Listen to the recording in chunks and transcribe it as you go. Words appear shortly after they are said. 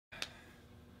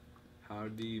How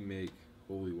do you make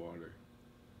holy water?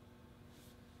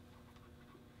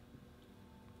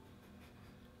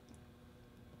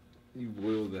 You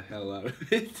boil the hell out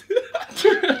of it.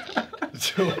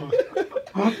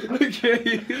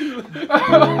 Okay.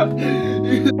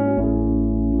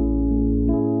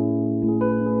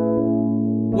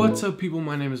 What's up, people?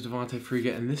 My name is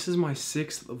Friga, and this is my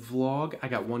 6th vlog. I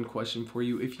got one question for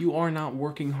you. If you are not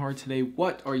working hard today,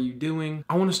 what are you doing?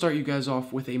 I want to start you guys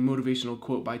off with a motivational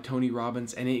quote by Tony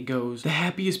Robbins, and it goes, "The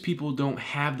happiest people don't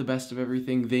have the best of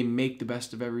everything, they make the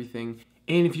best of everything."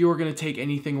 And if you're going to take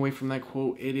anything away from that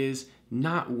quote, it is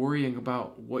not worrying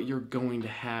about what you're going to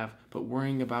have, but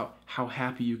worrying about how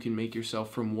happy you can make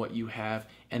yourself from what you have,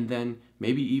 and then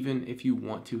maybe even if you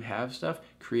want to have stuff,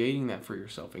 creating that for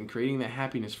yourself and creating that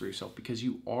happiness for yourself, because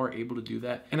you are able to do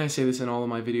that. And I say this in all of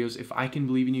my videos, if I can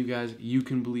believe in you guys, you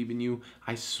can believe in you.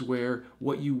 I swear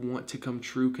what you want to come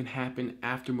true can happen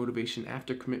after motivation,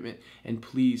 after commitment. And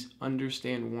please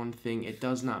understand one thing, it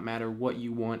does not matter what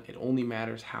you want, it only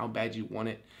matters how bad you want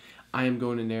it. I am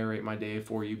going to narrate my day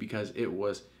for you because it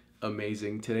was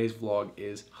amazing. Today's vlog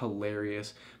is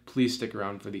hilarious. Please stick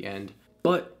around for the end.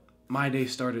 But my day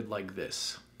started like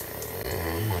this.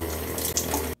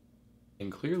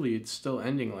 And clearly it's still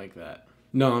ending like that.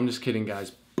 No, I'm just kidding,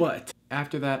 guys. But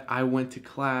after that, I went to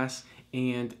class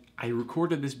and I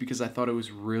recorded this because I thought it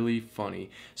was really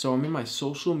funny. So I'm in my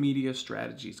social media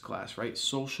strategies class, right?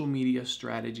 Social media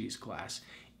strategies class.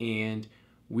 And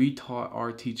we taught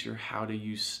our teacher how to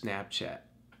use Snapchat.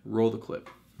 Roll the clip.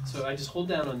 So I just hold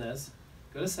down on this,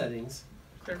 go to settings,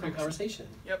 clear conversation.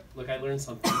 Yep. Look, I learned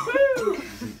something. Woo!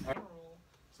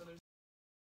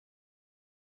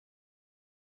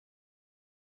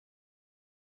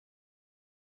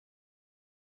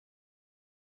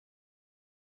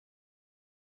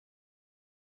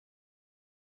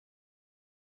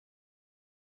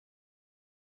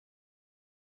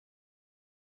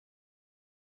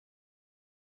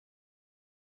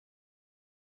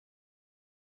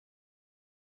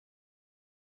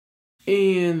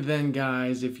 And then,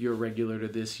 guys, if you're regular to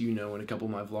this, you know in a couple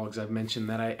of my vlogs I've mentioned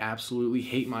that I absolutely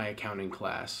hate my accounting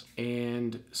class.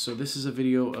 And so this is a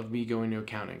video of me going to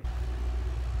accounting.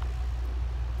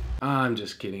 I'm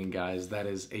just kidding, guys. That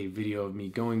is a video of me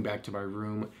going back to my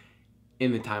room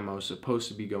in the time I was supposed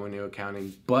to be going to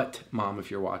accounting. But, Mom, if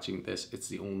you're watching this, it's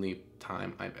the only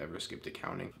time I've ever skipped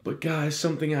accounting. But, guys,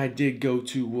 something I did go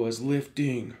to was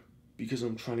lifting because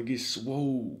I'm trying to get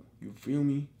swole. You feel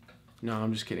me? No,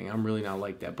 I'm just kidding. I'm really not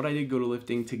like that. But I did go to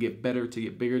lifting to get better, to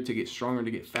get bigger, to get stronger,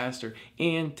 to get faster,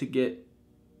 and to get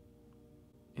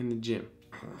in the gym.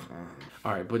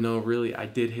 All right, but no, really, I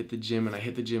did hit the gym, and I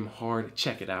hit the gym hard.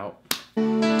 Check it out.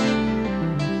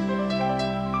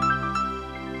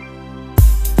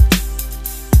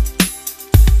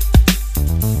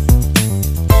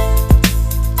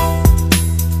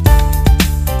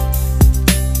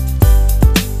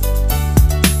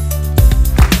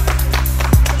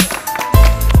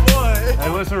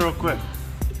 Listen real quick.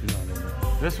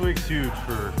 This week's huge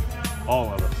for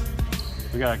all of us.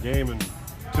 We got a game in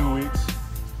 2 weeks,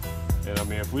 and I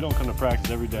mean, if we don't come to practice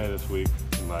every day this week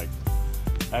and like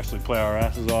actually play our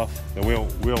asses off, then we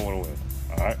don't want to win.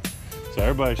 All right. So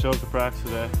everybody show up to practice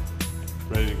today,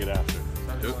 ready to get after it.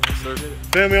 Yep, sir.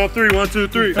 Family on 3, 1, 2,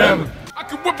 3. Family. I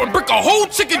can whip and brick a whole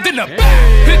chicken dinner. Hit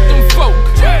them folk.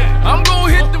 I'm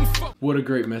gonna hit them folk. What a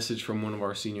great message from one of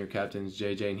our senior captains,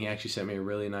 JJ, and he actually sent me a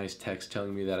really nice text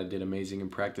telling me that I did amazing in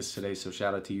practice today, so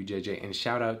shout out to you, JJ, and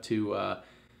shout out to,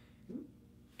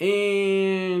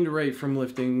 and right from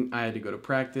lifting, I had to go to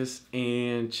practice,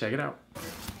 and check it out.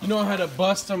 You know how to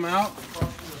bust them out?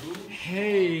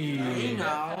 Hey!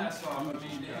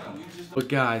 But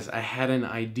guys, I had an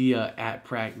idea at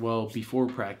before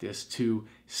practice to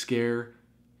scare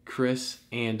Chris,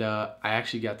 and I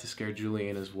actually got to scare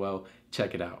Julian as well.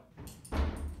 Check it out.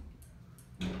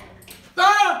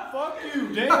 Ah! Fuck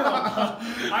you, damn!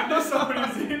 I know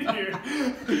somebody's in here.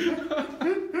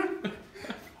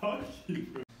 Fuck you.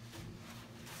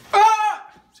 Ah!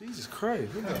 Jesus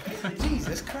Christ.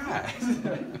 Jesus Christ.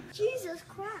 Jesus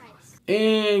Christ.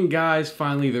 And guys,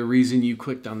 finally, the reason you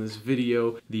clicked on this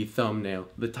video, the thumbnail,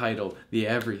 the title, the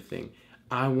everything.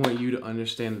 I want you to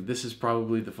understand that this is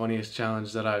probably the funniest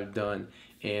challenge that I've done,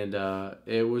 and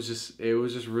it was just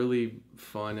really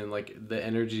fun, and like the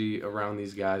energy around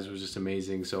these guys was just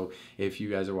amazing. So if you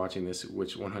guys are watching this,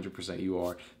 which 100% you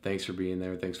are, thanks for being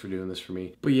there, thanks for doing this for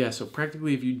me. But yeah, so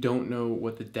practically, if you don't know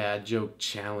what the dad joke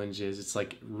challenge is, it's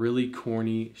like really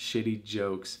corny, shitty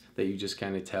jokes that you just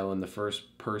kind of tell, and the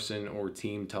first person or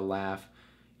team to laugh,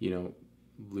 you know,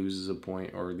 loses a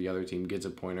point, or the other team gets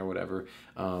a point or whatever.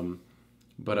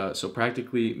 But so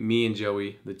practically me and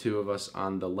Joey, the two of us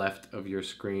on the left of your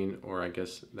screen, or I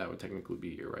guess that would technically be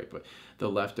your right, but the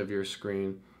left of your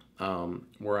screen,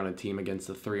 we're on a team against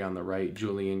the three on the right,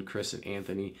 Julian, Chris, and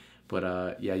Anthony.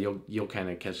 But yeah, you'll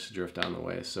kind of catch the drift down the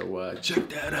way. So check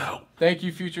that out. Thank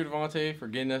you, Future Devontae, for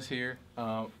getting us here.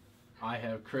 I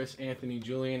have Chris, Anthony,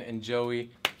 Julian, and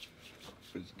Joey.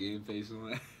 Put your game face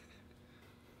on that.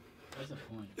 That's a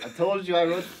point. I told you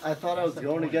I thought I was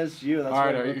going against you. That's All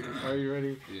right, why are you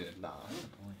ready? Yeah. Nah.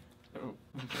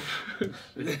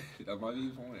 That might be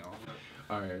the point.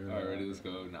 All right, ready, let's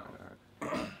go now.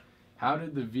 How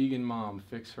did the vegan mom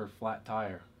fix her flat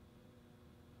tire?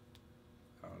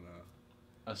 I don't know.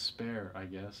 A spare, I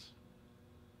guess.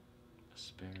 A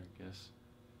spare, I guess.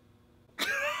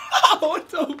 What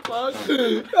the fuck?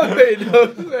 That made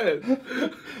no sense.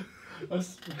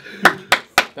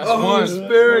 That's one.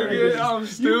 Asparagus. I'm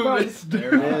stupid.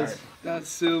 There it is. That's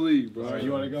silly, bro. All right,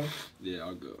 you want to go? Yeah,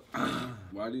 I'll go.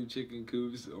 Why do chicken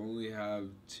coops only have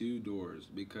 2 doors?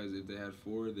 Because if they had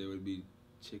 4, they would be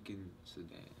chicken sedans.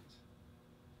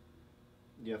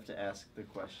 You have to ask the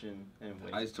question and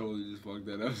wait. I totally just fucked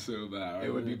that up so bad.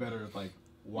 It would be better if, like,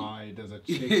 why does a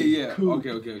Yeah, chicken yeah. coop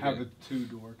Okay. have a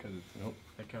 2-door? Because it's... Nope,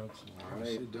 that counts. Alright.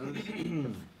 It does.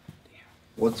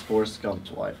 What's Forrest Gump's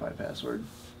Wi-Fi password?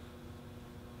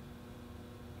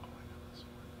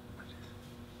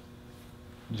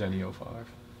 Jenny 05.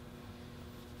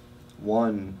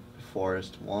 1,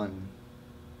 Forrest 1.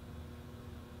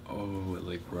 Oh, it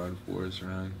like run Forrest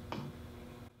run.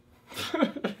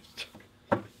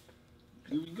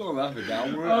 You gonna laugh at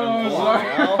that one? Oh, Come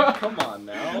sorry. on now. Come on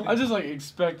now. I was just like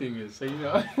expecting it, so you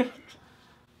know.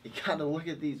 You gotta look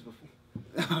at these before.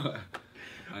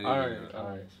 Alright.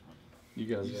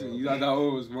 You guys. You thought that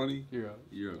one was funny? You're up.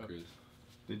 You're up, Chris.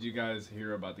 Did you guys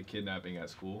hear about the kidnapping at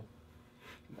school?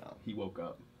 No. He woke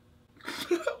up.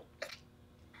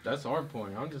 That's our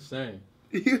point. I'm just saying.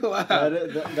 You laugh.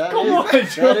 That Come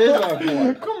is our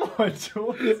point. Come on,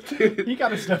 George. You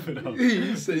gotta step it up.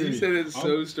 You said it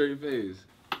so straight face.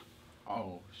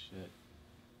 Oh shit.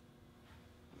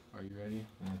 Are you ready?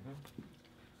 Mm-hmm.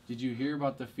 Did you hear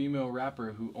about the female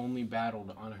rapper who only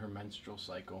battled on her menstrual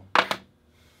cycle?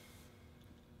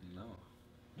 No.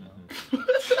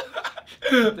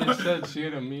 They said she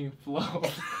had a mean flow.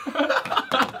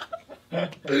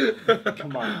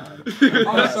 Come on.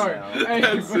 I'm sorry. Hey,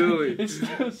 That's silly. It's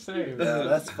still the same. No,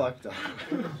 that's fucked up.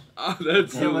 Oh,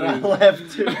 that's Yeah, but I silly.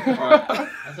 left too.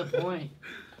 That's a point.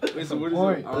 Wait, so what is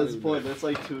point. it? That's the point. That's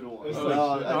like 2 to 1. Oh,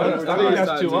 No, shit. I I think think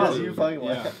that's 2 up. You fucking Yeah.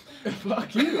 laughed.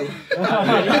 Fuck you.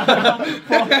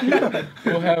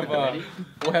 We'll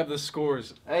have the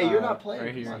scores. Hey, you're not playing.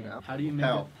 right Come here. on now. How do you make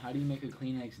How? how do you make a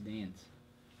Kleenex dance?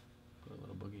 Put a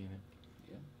little boogie in it.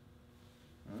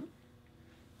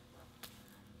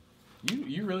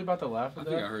 You really about to laugh I at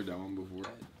think I that? heard that one before.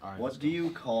 All right, What do you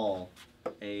call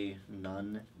a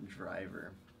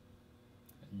non-driver?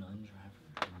 A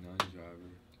non-driver. Non-driver.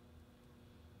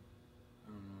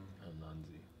 A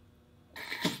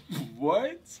nunzie.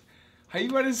 What? How you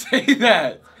about to say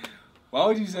that? Why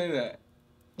would you say that?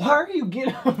 Why are you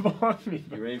getting up on me?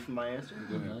 You ready for my answer?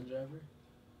 Go ahead. Non-driver.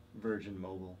 Virgin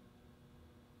Mobile.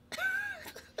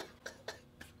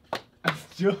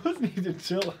 Jules need to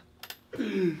chill.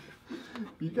 You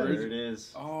There it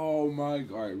is. Oh my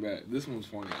god, alright, man. This one's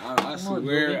funny. I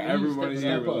swear everybody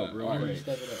here Step will up, laugh. Alright.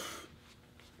 Step it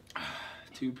up.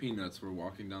 2 peanuts were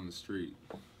walking down the street.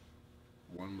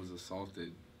 One was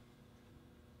assaulted.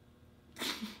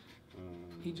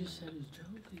 He just said his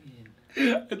joke again.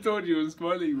 I told you it was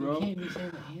funny, You bro. can't even say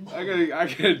the answer. I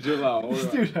gotta chill out. Hold on.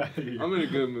 Dude, out of here. I'm in a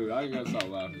good mood. I ain't gotta stop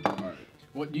laughing. Alright.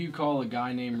 What do you call a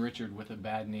guy named Richard with a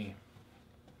bad knee?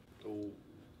 Oh,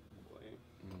 boy.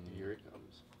 Here it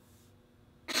comes.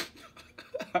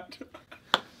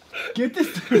 Get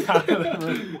this dude out of the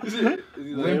room.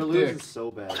 They're losing dick.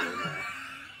 so bad right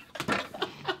now.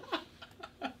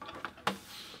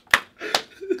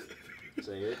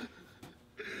 Say it.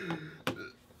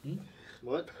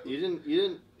 What? You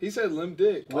didn't. He said limp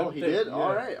dick. Oh, he dick, did? yeah.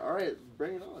 All right.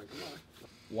 Bring it on. Come on.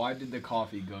 Why did the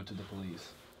coffee go to the police?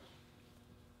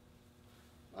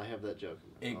 I have that joke.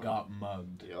 In my It phone. got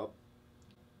mugged. Yup.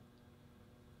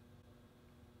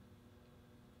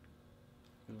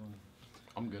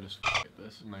 I'm good as f at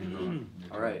this. No, you're not.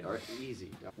 All right.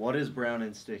 Easy. What is brown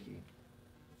and sticky?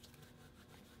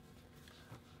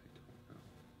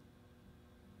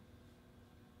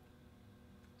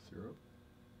 Syrup.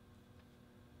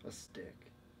 A stick.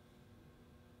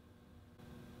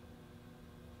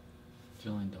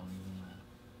 Julian, don't even laugh.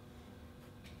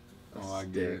 Oh, I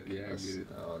get it. Yeah, I get it.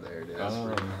 Oh, there it is.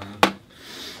 Oh.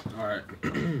 Alright.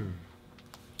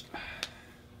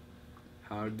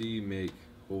 How do you make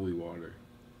holy water?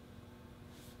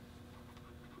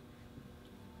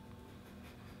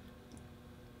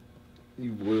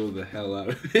 You boil the hell out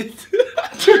of it.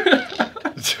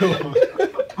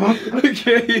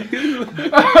 Okay.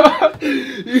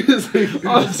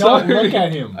 Don't look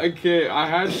at him. I can't. I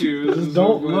had to. Just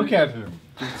don't look at him.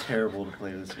 It's terrible to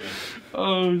play this game.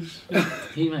 Oh shit.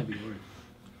 He might be worse.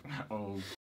 Oh.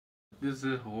 This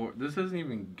isn't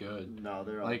even good. No,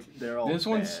 they're all like they're all. This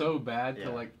one's bad. so bad Yeah.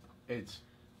 to like it's.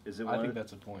 Is it? I think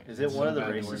that's a point. Is it It's one so of the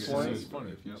bad to racist where ones? it's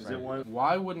funny if you Is it one?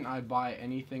 Why wouldn't I buy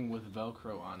anything with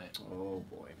Velcro on it? Oh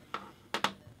boy.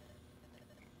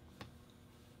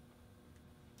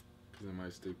 Because it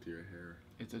might stick to your hair.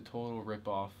 It's a total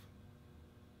ripoff.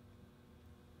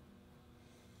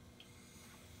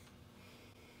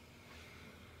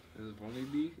 Is it funny,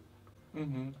 B?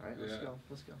 Mm-hmm. Alright, let's Yeah. go.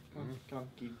 Let's go. Come on.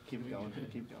 Keep it going.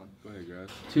 Keep going. Go ahead, guys.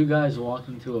 2 guys walk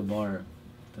into a bar.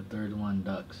 The third one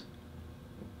ducks.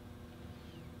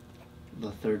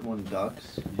 The third one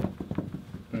ducks.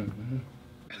 Mm-hmm.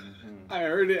 I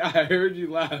heard it. I heard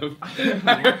you laugh.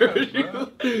 I heard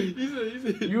you.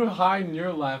 You said. You hide and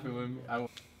you're laughing with me.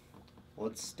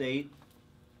 What state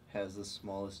has the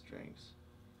smallest drinks?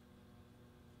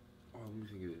 Oh, let me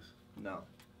think of this. No.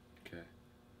 Okay.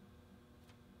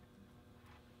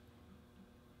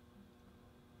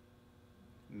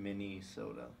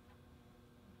 Minnesota.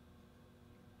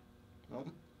 Nope.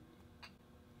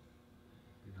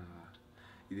 Nah,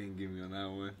 you didn't get me on that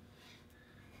one.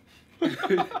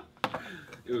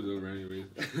 It was over anyways.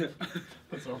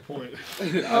 That's our point.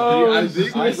 I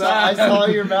think I you laughed. saw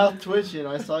your mouth twitching.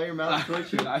 I saw your mouth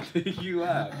twitching. I think you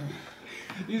laughed.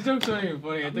 These jokes aren't even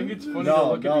funny. I think it's funny No, to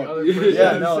look at the no. other person.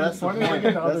 Yeah, no, that's the funny point. looking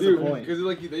at the That's other the point. Because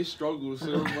like they struggle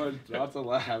so much not to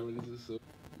laugh, and it's just so.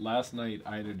 Last night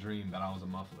I had a dream that I was a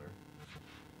muffler.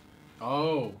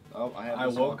 Oh. Oh, I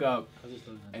woke up I was just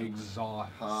looking at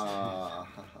exhausted. Ha,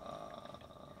 ha, ha.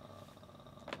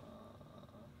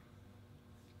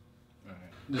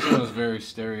 This one is very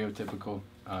stereotypical.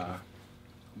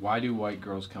 Why do white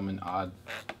girls come in odd?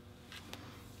 You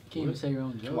can't even say your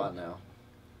own joke. Come on now.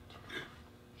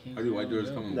 Can't Why say do your white own doors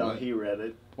joke. come in No, what? he read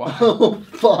it. Why? Oh,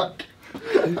 fuck.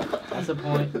 That's a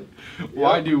point.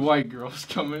 Why do white girls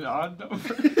come in odd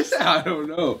numbers? I don't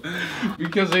know.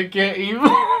 Because they can't even.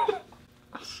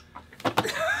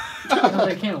 No,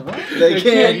 they can't what? They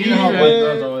can't You know how white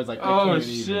girls even. are always like, I Oh, can't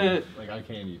shit. Eat. Like, I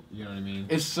can't eat. You know what I mean?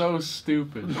 It's so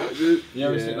stupid. You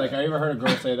ever see, like, I ever heard a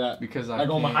girl say that? Because I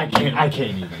go, I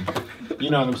can't even. You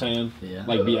know what I'm saying? Yeah.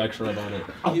 Like, be extra about it.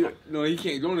 No, he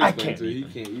can't. Don't I explain can't to it. He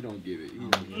even. can't. You don't get it. He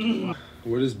don't get it.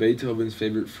 What is Beethoven's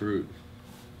favorite fruit?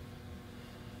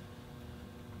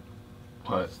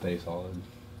 But stay solid.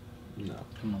 No.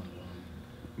 Come on,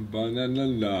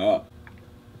 Banana.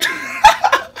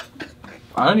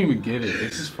 I don't even get it.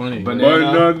 It's just funny.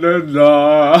 Banana.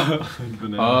 Banana.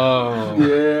 Oh.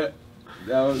 Yeah.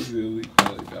 That was silly. I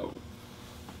like that one.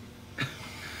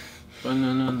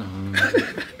 Banana.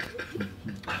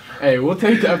 Hey, we'll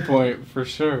take that point for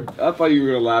sure. I thought you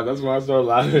were gonna laugh. That's why I started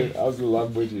laughing. I was gonna laugh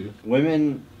with you.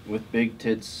 Women with big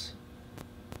tits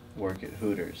work at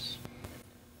Hooters.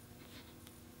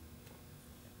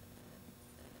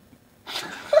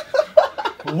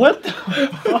 What the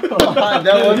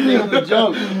That wasn't even a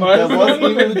joke. That wasn't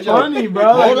even a joke. funny, bro?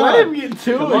 Like, Hold let on. him get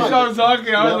to Come You on. started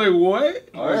talking. I was like, what?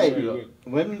 All right.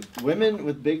 Women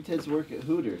with big tits work at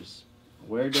Hooters.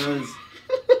 Where does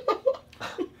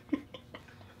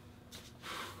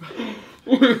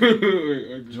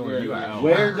Jordan, you out.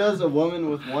 where does a woman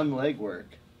with one leg work?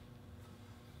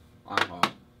 I'm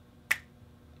hot.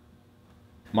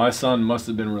 My son must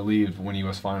have been relieved when he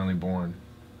was finally born.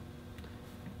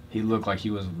 He looked like he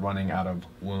was running out of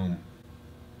womb.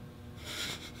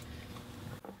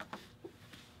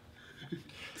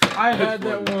 I had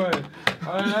that one.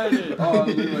 I had it. Oh,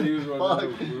 it looked like he was Fuck.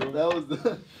 running over, bro. That was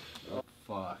the.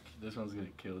 Fuck. This one's gonna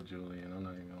kill Julian. I'm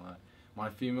not even gonna lie. My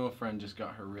female friend just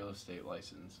got her real estate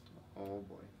license. Oh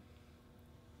boy.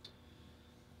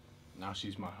 Now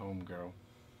she's my home girl.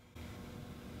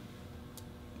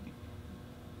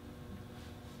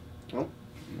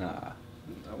 Nah.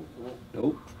 Nope.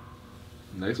 Nope.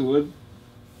 Next one.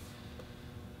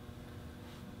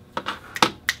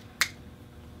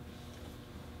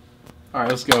 All right,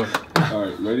 let's go. All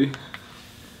right, ready?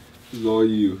 This is all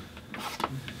you.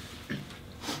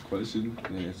 Question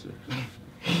and answer.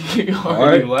 You All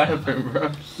already right. laughing,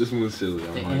 bro. This one's silly.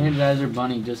 The I'm Energizer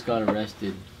Bunny just got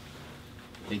arrested.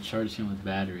 They charged him with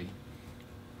battery.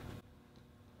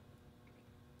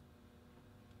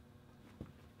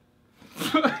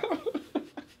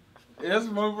 Yes,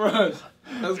 my bros.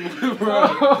 That's my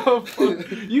bro.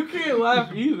 You can't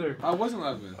laugh either. I wasn't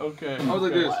laughing. Okay. I was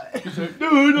like this. He's like,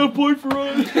 dude, that point for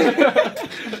us.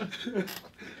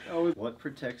 What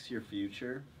protects your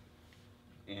future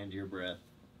and your breath?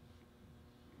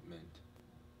 Mint.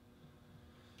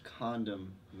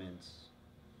 Condom mints.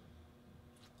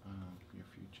 Your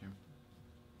future.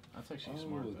 That's actually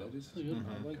smart. That is. Mhm.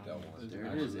 I like that one. There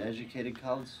it is, educated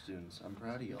college students. I'm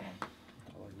proud of y'all.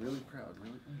 Oh, really proud,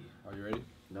 really proud. Are you ready?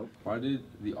 Nope. Why did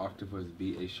the octopus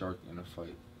beat a shark in a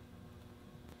fight?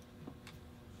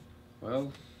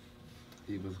 Well,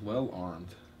 he was well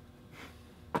armed.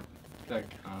 That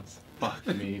counts. Fuck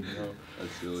me, bro.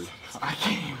 That's silly. I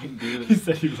can't even do He this.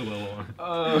 said he was a little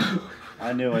armed.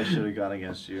 I knew I should have gone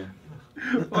against you.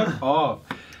 Fuck off.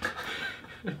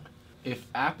 If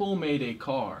Apple made a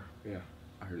car, Yeah,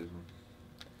 I heard this one.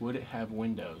 would it have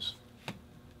windows?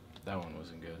 That one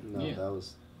wasn't good. No, Yeah. that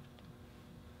was.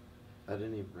 I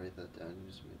didn't even write that down. You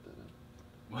just made that up.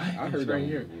 What? I It's heard that right one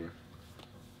here. before.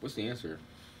 What's the answer?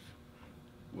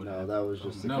 Would No, it- that was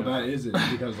just. No, that isn't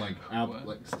because like What?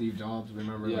 like Steve Jobs,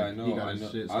 remember? Yeah, like, I know. He got I his know.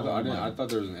 shit I stolen by- thought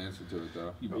there was an answer to it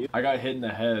though. I got hit in the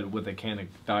head with a can of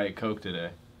Diet Coke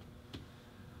today.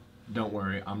 Don't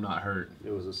worry, I'm not hurt.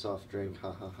 It was a soft drink.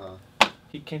 Ha ha ha.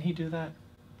 Can he do that?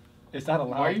 Is that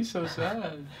allowed? Why are you so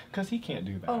sad? Because he can't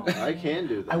do that. I can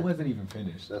do that. I wasn't even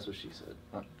finished. That's what she said.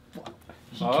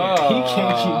 He can't keep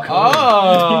going.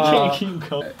 Oh. He can't keep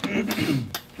going.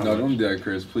 No, don't do that,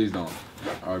 Chris. Please don't.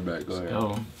 All right, back. Go ahead.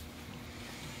 No.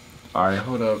 Alright,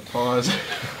 hold up. Pause.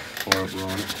 Pour up, we're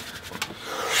on it.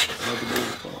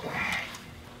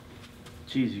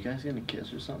 Jeez, you guys gonna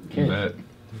kiss or something? Kiss. Bet.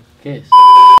 Kiss.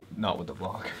 Not with the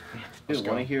vlog. Dude,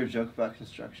 want to hear a joke about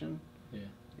construction? Yeah.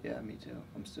 Yeah, me too.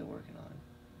 I'm still working on it.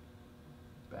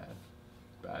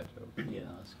 Bad joke. Yeah,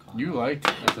 that's cool. You liked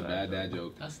it. That's a bad dad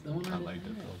joke. That's the one I liked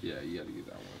it though. Yeah, you gotta get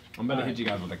that one. I'm gonna hit you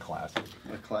guys with a classic.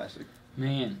 A classic.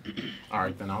 Man,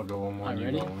 Alright, then I'll go on one. You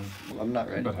Ready? go on. I'm not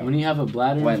ready. when you have a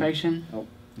bladder When? infection, Nope.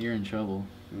 you're in trouble.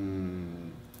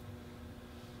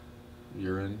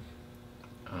 Urine.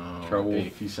 Oh, Trouble.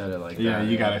 If you said it like Yeah, that.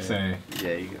 you gotta say.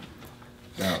 Yeah, you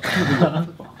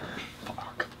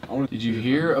go. Did you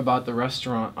hear about the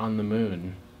restaurant on the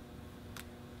moon?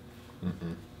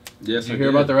 Yes, Did you I hear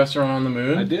did. about the restaurant on the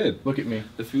moon? I did. Look at me.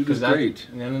 The food 'Cause was that- great.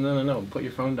 No. Put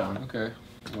your phone down. Okay.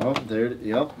 Oh, there.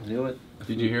 Yep, knew it.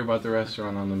 Did you hear about the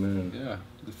restaurant on the moon? Yeah,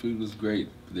 the food was great.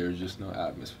 There's just no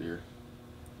atmosphere.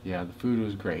 Yeah, the food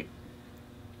was great.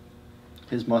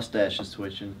 His mustache is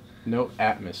twitching. No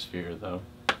atmosphere, though.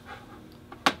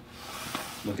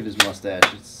 Look at his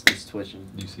mustache. It's twitching.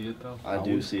 Do you see it though? I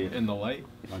do see it. In the light?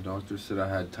 My doctor said I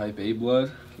had type A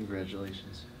blood,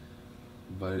 Congratulations.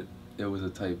 but it was a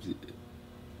type Z.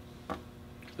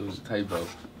 It was a typo.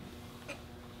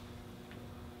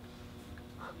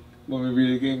 Want me to read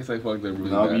it again? Because I fucked up really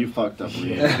No, bad. you fucked up.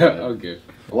 Really Yeah, bad. okay.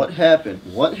 What happened?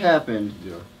 What happened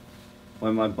Yeah.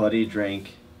 when my buddy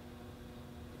drank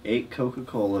 8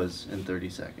 Coca-Colas in 30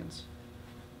 seconds?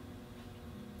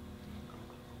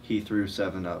 He threw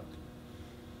 7 up.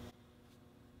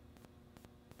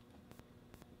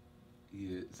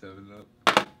 Yeah, 7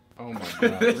 Up. Oh my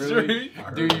god, That's really?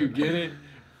 right. Do you get it?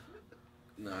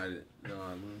 No, I didn't. No,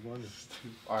 I'm wondering.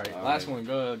 Alright, All last right. one.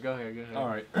 Go ahead.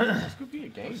 Alright. This could be a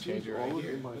game changer right all of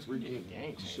here. them, This could be a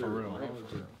game changer. Sure. For real.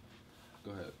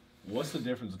 Go ahead. What's the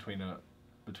difference between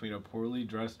a poorly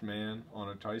dressed man on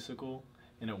a tricycle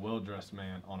and a well dressed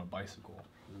man on a bicycle?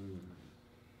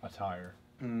 Attire.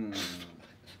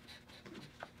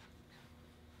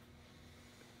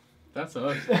 That's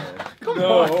us. Come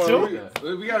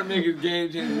on, we gotta make it game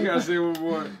changer. We gotta say one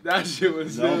more. That shit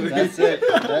was No, silly. that's it.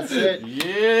 That's it.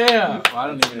 Yeah. Well, I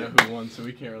don't even know who won, so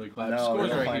we can't really clap. No, Scores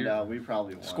we'll right find here. out. We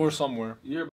probably won. Score somewhere.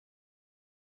 You're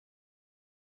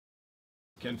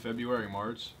Can February,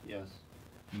 March? Yes.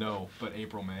 No, but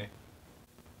April, May.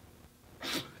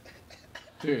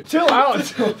 Dude, Chill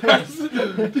out. Dude,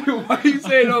 why are you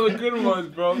saying all the good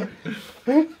ones, bro?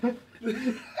 No,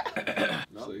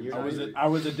 So you're I right. I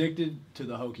was addicted to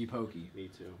the hokey pokey,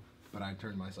 Me too. but I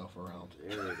turned myself around.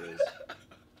 There it is.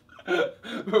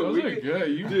 those are good.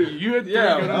 You had three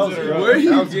Yeah, good that ones was in a good. row. where are you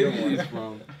That was a good getting one. these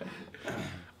from?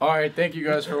 Alright, thank you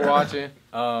guys for watching.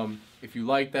 If you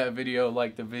like that video,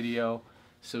 like the video,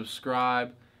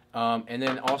 subscribe. And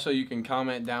then also you can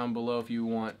comment down below if you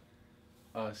want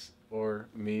us or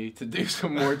me to do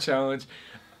some more challenges.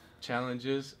 Challenge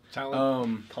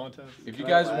contest. If you Can I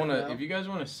guys laugh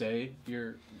wanna now? say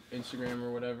your Instagram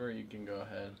or whatever, you can go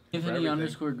ahead. Give For any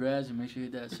everything. _grads and make sure you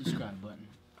hit that subscribe button.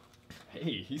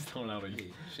 Hey, he's throwing out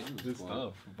Hey, shameless good plug.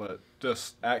 stuff. But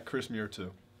just at Chris Muir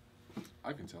too.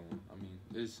 I can tell him. I mean,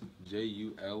 it's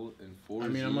JUL and 4 I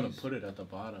mean, I'm gonna Zs. put it at the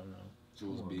bottom though.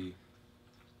 Jules B.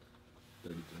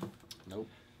 32. Nope.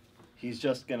 He's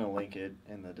just gonna link it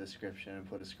in the description and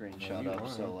put a screenshot up.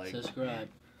 So like, Subscribe.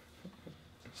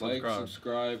 Like,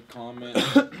 subscribe, comment.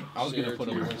 I was gonna put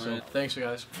a link. So thanks,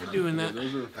 guys, for doing that.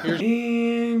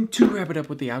 And to wrap it up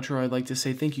with the outro, I'd like to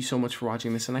say thank you so much for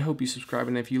watching this, and I hope you subscribe.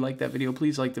 And if you like that video,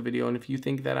 please like the video. And if you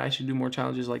think that I should do more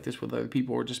challenges like this with other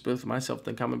people or just with myself,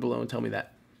 then comment below and tell me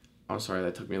that. I'm sorry,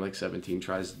 that took me like 17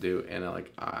 tries to do, and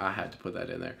I had to put that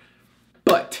in there.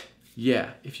 But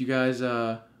yeah, if you guys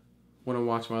want to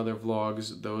watch my other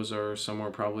vlogs, those are somewhere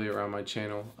probably around my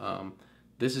channel.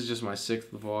 This is just my 6th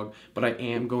vlog, but I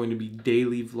am going to be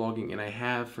daily vlogging, and I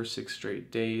have for 6 straight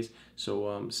days.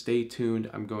 So stay tuned.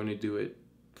 I'm going to do it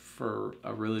for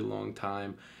a really long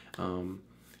time.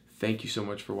 Thank you so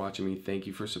much for watching me. Thank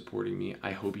you for supporting me.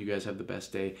 I hope you guys have the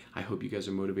best day. I hope you guys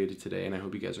are motivated today, and I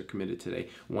hope you guys are committed today.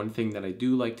 One thing that I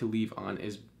do like to leave on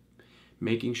is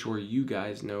making sure you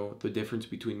guys know the difference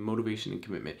between motivation and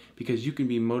commitment, because you can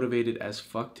be motivated as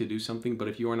fuck to do something, but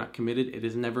if you are not committed, it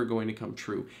is never going to come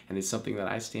true. And it's something that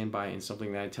I stand by and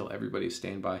something that I tell everybody to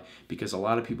stand by, because a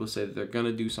lot of people say that they're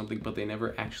gonna do something, but they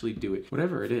never actually do it.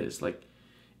 Whatever it is, like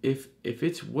if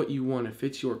it's what you want, if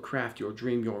it's your craft, your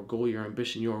dream, your goal, your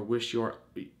ambition, your wish,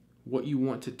 what you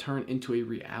want to turn into a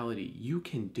reality, you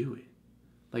can do it.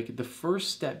 Like, the first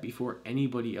step before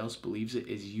anybody else believes it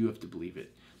is you have to believe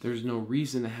it. There's no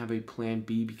reason to have a plan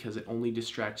B, because it only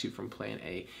distracts you from plan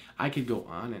A. I could go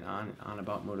on and on and on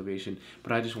about motivation,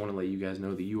 but I just want to let you guys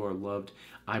know that you are loved.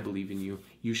 I believe in you.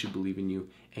 You should believe in you.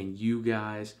 And you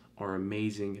guys are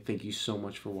amazing. Thank you so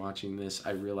much for watching this.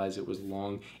 I realize it was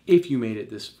long. If you made it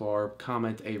this far,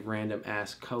 comment a random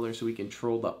ass color so we can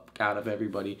troll the fuck out of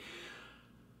everybody.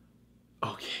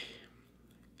 Okay.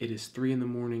 It is 3 in the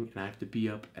morning, and I have to be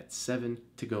up at 7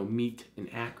 to go meet in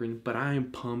Akron, but I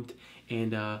am pumped,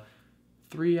 and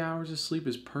 3 hours of sleep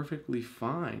is perfectly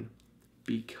fine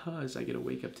because I get to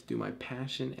wake up to do my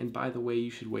passion. And by the way,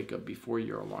 you should wake up before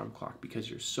your alarm clock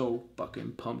because you're so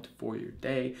fucking pumped for your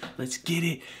day. Let's get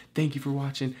it. Thank you for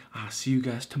watching. I'll see you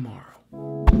guys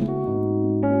tomorrow.